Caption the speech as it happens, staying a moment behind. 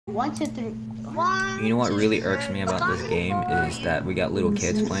1, 2, 3. You know what really irks me about this game is that we got little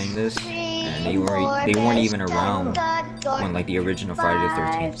kids playing this, and they weren't even around when like the original Friday the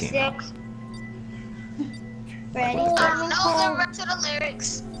 13th came out. Ready? Like, I don't know the rest of the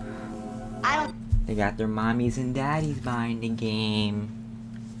lyrics. I don't. they got their mommies and daddies buying the game.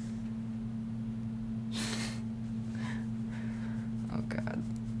 Oh god.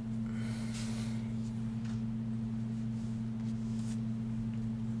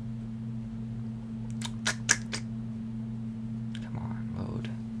 Come on, load.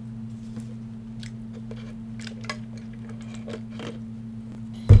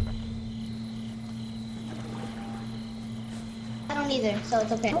 I don't either, so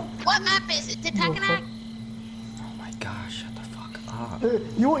it's okay. What map is it? Did Pack and I? Oh my gosh, shut the fuck up.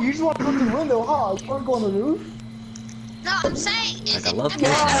 You just want to go through the window, huh? You want to go on the roof? No, I'm saying. Is Like, I it love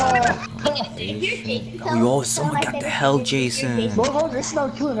Pac-Man? Jason. Oh, yo, someone got the hell, Jason. No, it's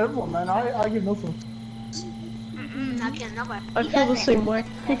not killing everyone, man. I get nothing. Not killing nobody. I feel the same way.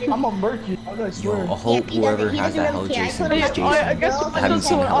 I'm a murky, I Yo, swear. I hope whoever has that hell Jason is Jason. I guess I haven't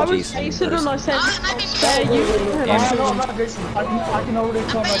seen I hell was Jason in Jason and I person. said, spare you. Damn it. No, I'm not Jason. I can already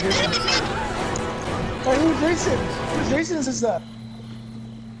tell I'm not Jason. Hey, who's Jason? Who's Jason is that?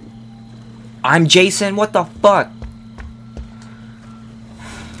 I'm Jason, what the fuck?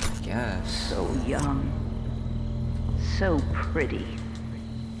 Yes. So young. So pretty.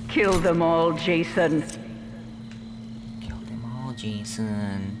 Kill them all, Jason. Kill them all,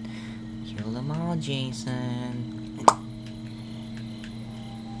 Jason. Kill them all, Jason. You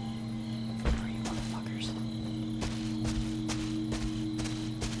motherfuckers.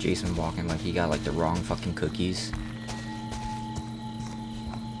 Jason walking like he got like the wrong fucking cookies.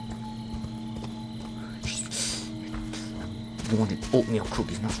 You wanted oatmeal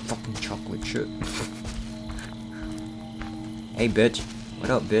cookies, not fucking chocolate chip. Hey, bitch. What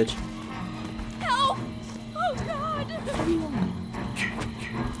up, bitch? Help! Oh god!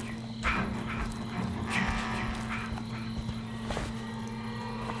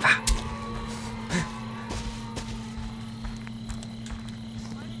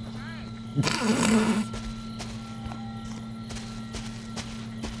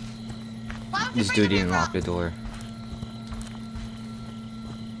 This dude didn't lock the door.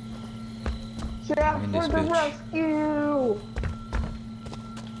 Yeah, in this for the bitch. rescue!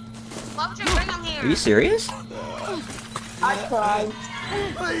 Why would you bring him here? Are you serious? I tried.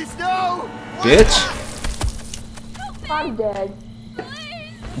 Please, no! Bitch! I'm dead.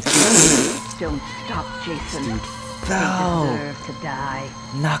 Don't stop, Jason. Dude They fell! deserve to die.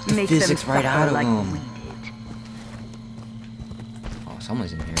 Knocked the Make physics them right suffer out of like him. we did. Oh,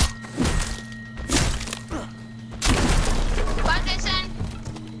 someone's in here. Bye, Jason.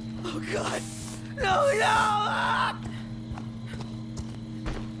 Oh god! No, no!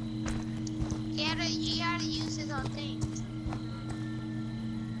 He gotta use his own things.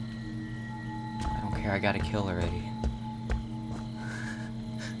 I don't care, I got a kill already.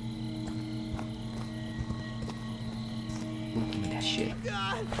 Ooh, give me that shit.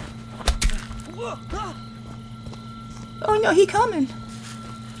 God! Oh no, he coming!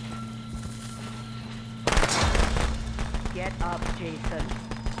 Get up, Jason.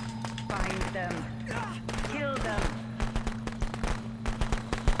 Find them. Kill them.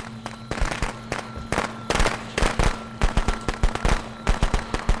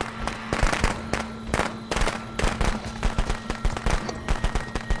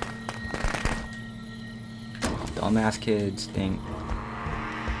 Dumbass kids think.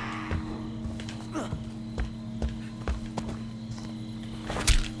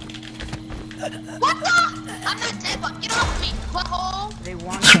 What the? I'm not dead, but get off me, butthole. They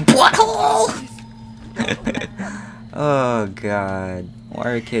want Butthole! Oh god. Why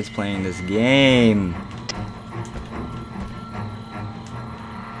are kids playing this game?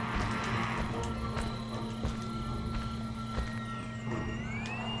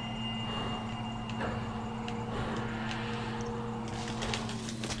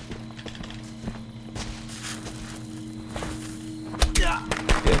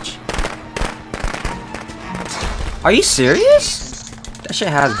 Bitch. Are you serious? That shit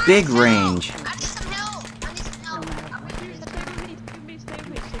has big range. I need some help. I need some help. I'm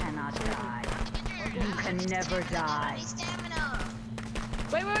really cannot die. You can never die. stamina.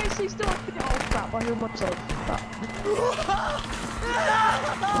 Wait, see, still. Oh crap, I heard myself.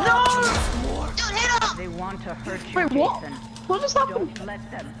 Dude, hit him. They want to hurt you, Wait, what? Jason. What just happened? Don't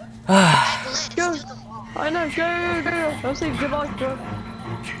let them. Go. I know, go. I'll say good luck, bro.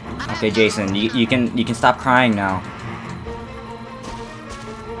 Okay, Jason, you can stop crying now.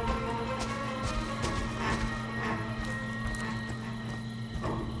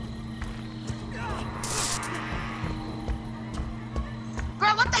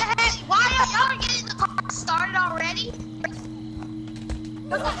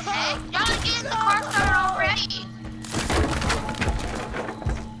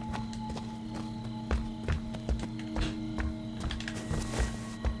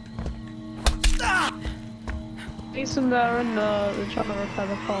 Jason there and they're trying to repair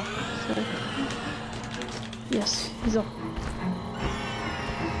the car. So. Yes, he's up.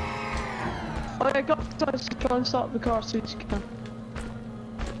 Oh yeah, guys, try and start the car as soon as you can.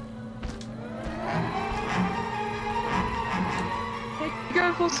 Hey,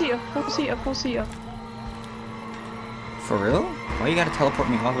 go full seater, full seater, full seater. For real? Why you gotta teleport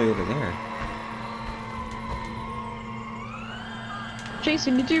me all the way over there?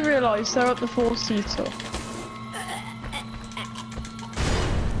 Jason, did you realise they're at the four seater?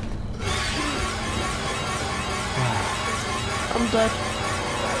 I'm dead.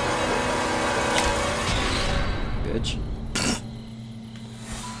 Bitch.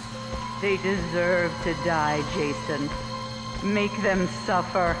 They deserve to die, Jason. Make them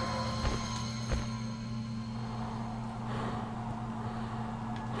suffer.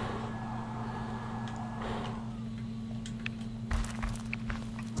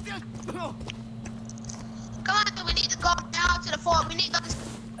 Come on, we need to go down to the fort. We need to go to...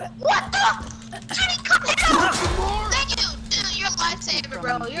 What the? Johnny, come here! Thank you! Dude, you're a lifesaver,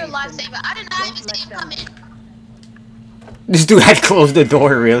 bro. You're a lifesaver. I did not even see him come in. This dude had closed the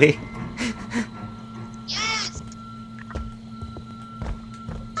door, really? Yes!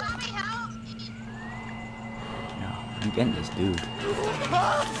 Tommy, help me! No, I'm getting this dude.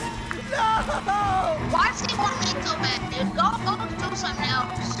 Why does he want me so bad, dude? Go do something else.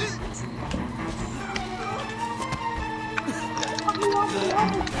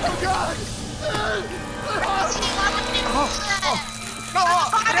 Oh God! Does he want me to do that?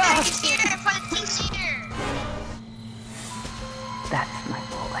 He's here! He's here! That's my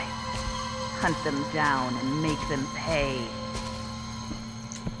boy. Hunt them down and make them pay.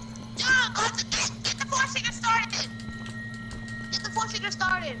 Dude, get the four-seater started! Get the four-seater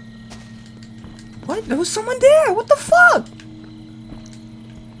started! What? There was someone there! What the fuck?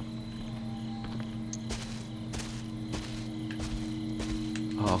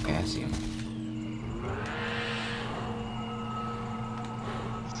 Oh, okay, I see him.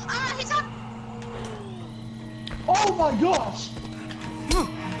 He's up! Oh my gosh!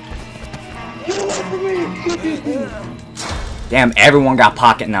 Get away from me! Damn, everyone got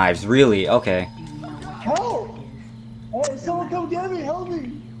pocket knives, really? Okay. Help! Hey, someone come get me! Help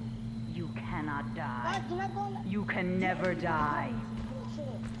me! You cannot die. You can never die.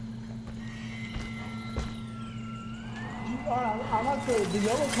 I'm at the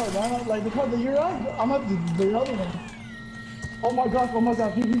yellow card, man. Like the card that you're at, I'm at the other one. Oh my god,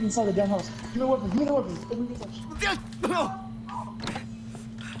 he's inside the damn house. Give me the weapons, give me the weapons. Give me the weapons.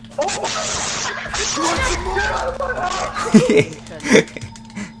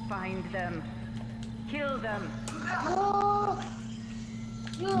 Find them. Kill them.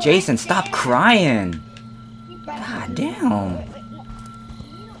 Jason, stop crying! God damn.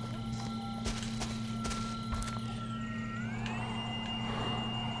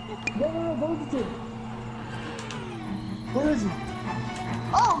 No, go with the kid. Where is he?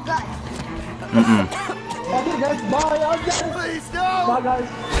 Oh god. Okay, guys, bye. I'm dead. Please, no! Bye, guys.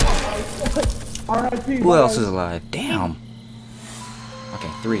 R.I.P. Who else is alive? Damn.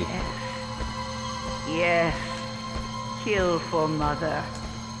 Okay, 3. Yes. Kill for mother.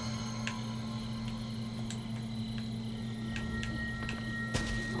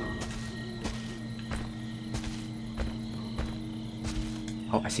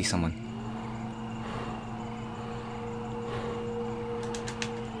 Oh, I see someone.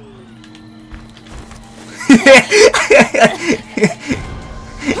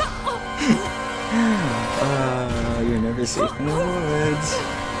 You're never safe in the woods.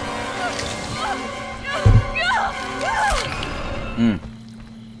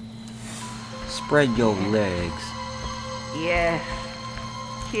 Spread your legs. Yes.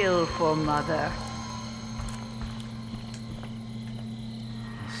 Kill for mother.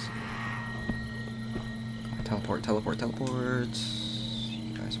 Teleport, teleport, teleport.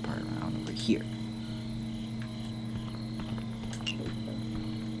 You guys are probably around over here.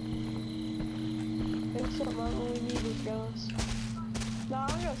 It's not what we needed, guys. Nah, I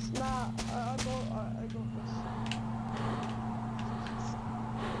guess, I got this.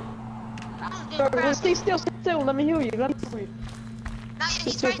 Sorry, stay still, let me heal you, let me heal you. No,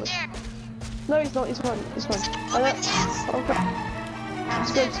 he's right there. No, he's not, he's fine. He's moving his. Okay.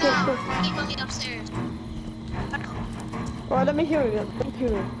 It's good, Keep moving upstairs. Alright, let me heal you, let me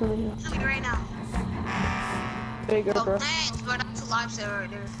heal you. Coming right now. There you go, Oh, bro. thanks, bro. That's a lifesaver right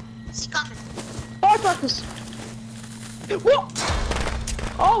there. Is he coming? Oh, Marcus! What?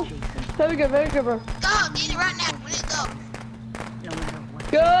 Oh! Very good, bro. Go, need it right now. We need to go. No matter what.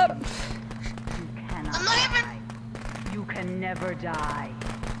 Good! You cannot I'm not even. die. You can never die.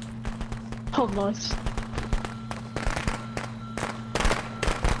 Oh, nice.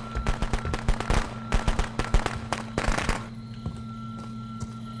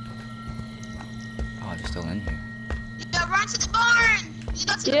 Oh, they're still in here. You gotta run to the barn! You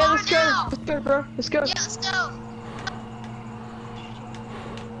go to the Yeah, barn let's go. now! Let's go, bro. Let's go. Yeah, let's go!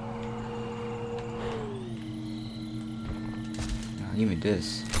 Oh, give me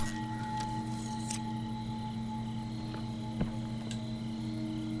this.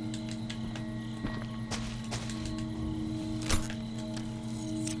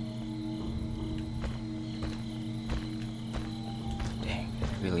 Dang,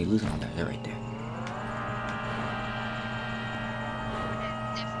 really losing all that. They're right there.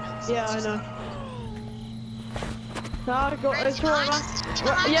 Yeah, I know. Nah, go. Right, It's he's alright, behind man. us, he's Right,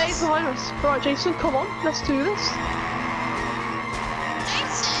 behind yeah, us. he's behind us. Right, Jason, come on. Let's do this.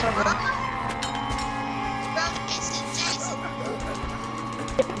 Jason, bro. Bro, Jason.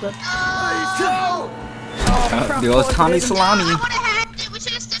 Please, Oh! no! The old Tommy Salami. I would've had it. We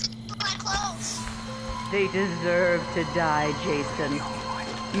should've stood like close. They deserve to die, Jason.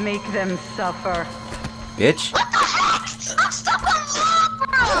 Make them suffer. Bitch. What the heck? I'm stuck on wall, bro.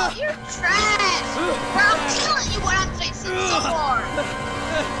 You're trash. Bro, I'm killing you when I'm Jason so hard.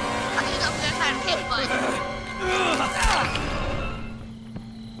 I think I'm gonna try to hit button.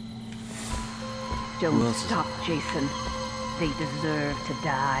 Who Don't else is stop, Jason. They deserve to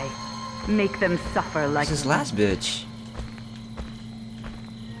die. Make them suffer like What's this last bitch?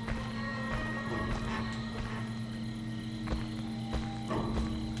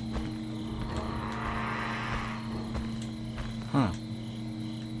 Huh.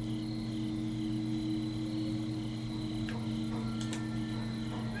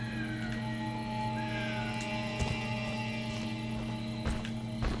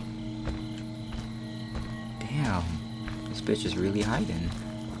 Damn. This bitch is really hiding.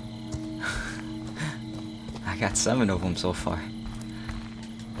 I got 7 of them so far.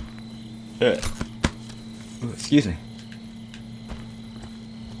 Ooh, excuse me.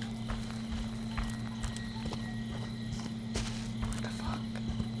 What the fuck?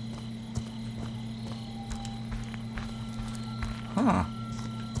 Huh.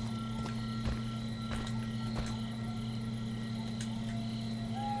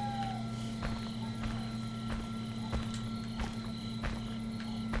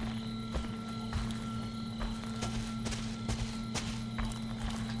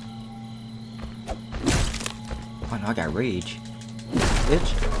 Oh no, I got rage.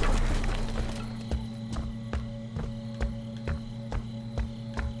 Bitch.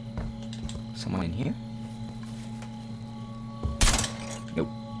 Someone in here? Nope.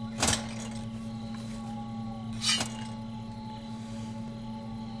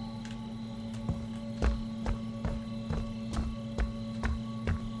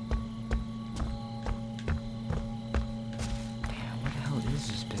 Damn, what the hell is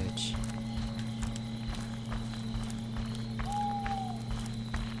this bitch?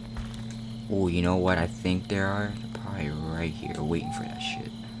 Oh, you know what I think there are? They're probably right here waiting for that shit.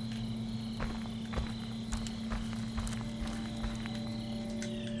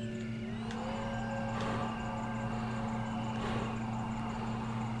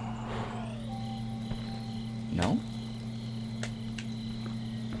 No?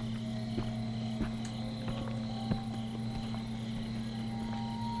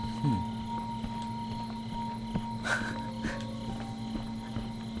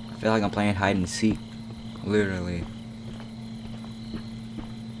 I feel like I'm playing hide and seek. Literally.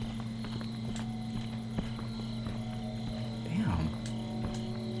 Damn.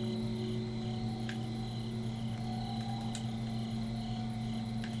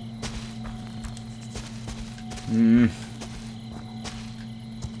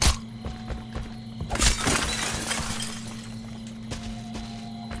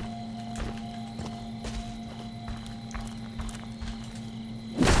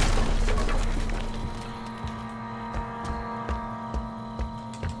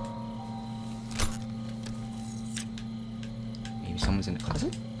 Maybe someone's in the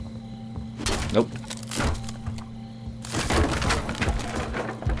closet? Nope.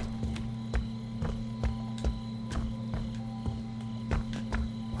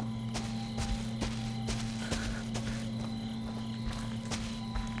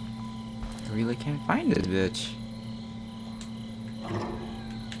 I really can't find this bitch.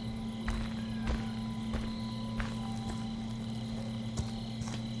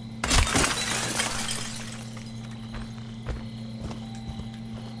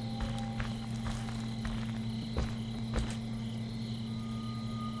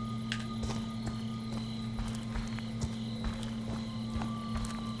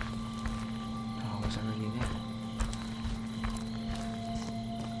 Oh, it was already there.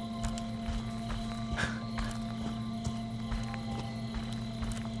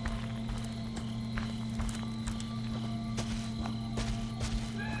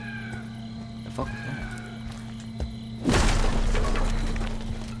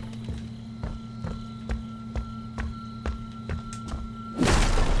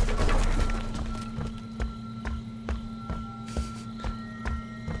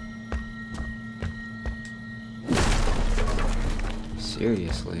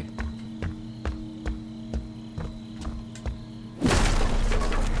 Seriously.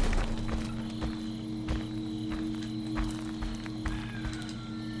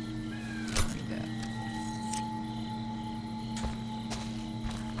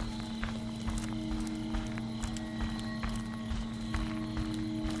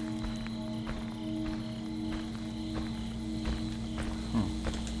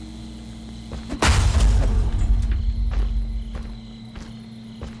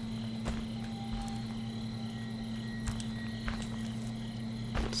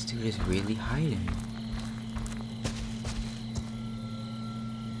 This dude is really hiding.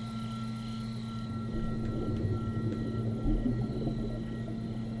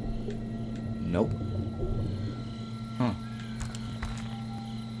 Nope. Huh.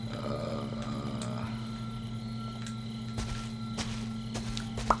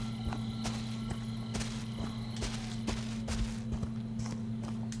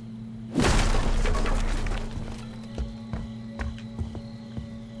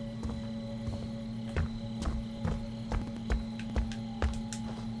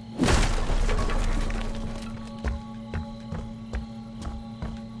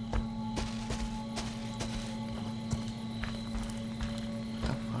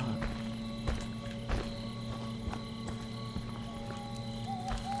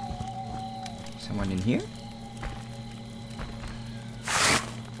 Someone in here?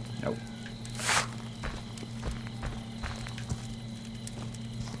 Nope.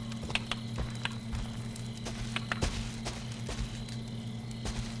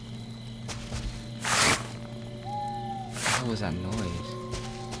 What was that noise?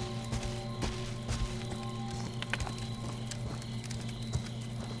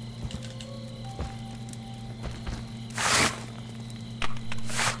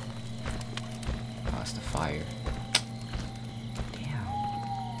 Fire. Damn.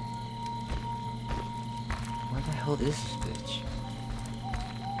 Where the hell is this bitch?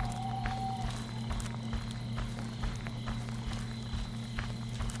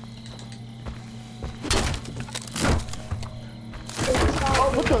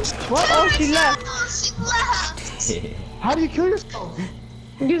 Oh, what the? What? Oh, she left. She left. How do you kill yourself?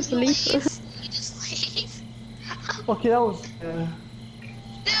 You just leave. You just leave. Okay, that was. Dude,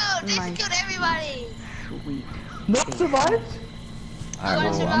 they Nice. killed everybody. Sweet. No survived?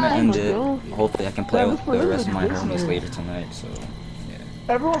 Alright, well, I'm gonna end it. Hopefully I can play with the rest of my homies later tonight, so, yeah.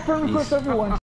 Everyone friend request everyone.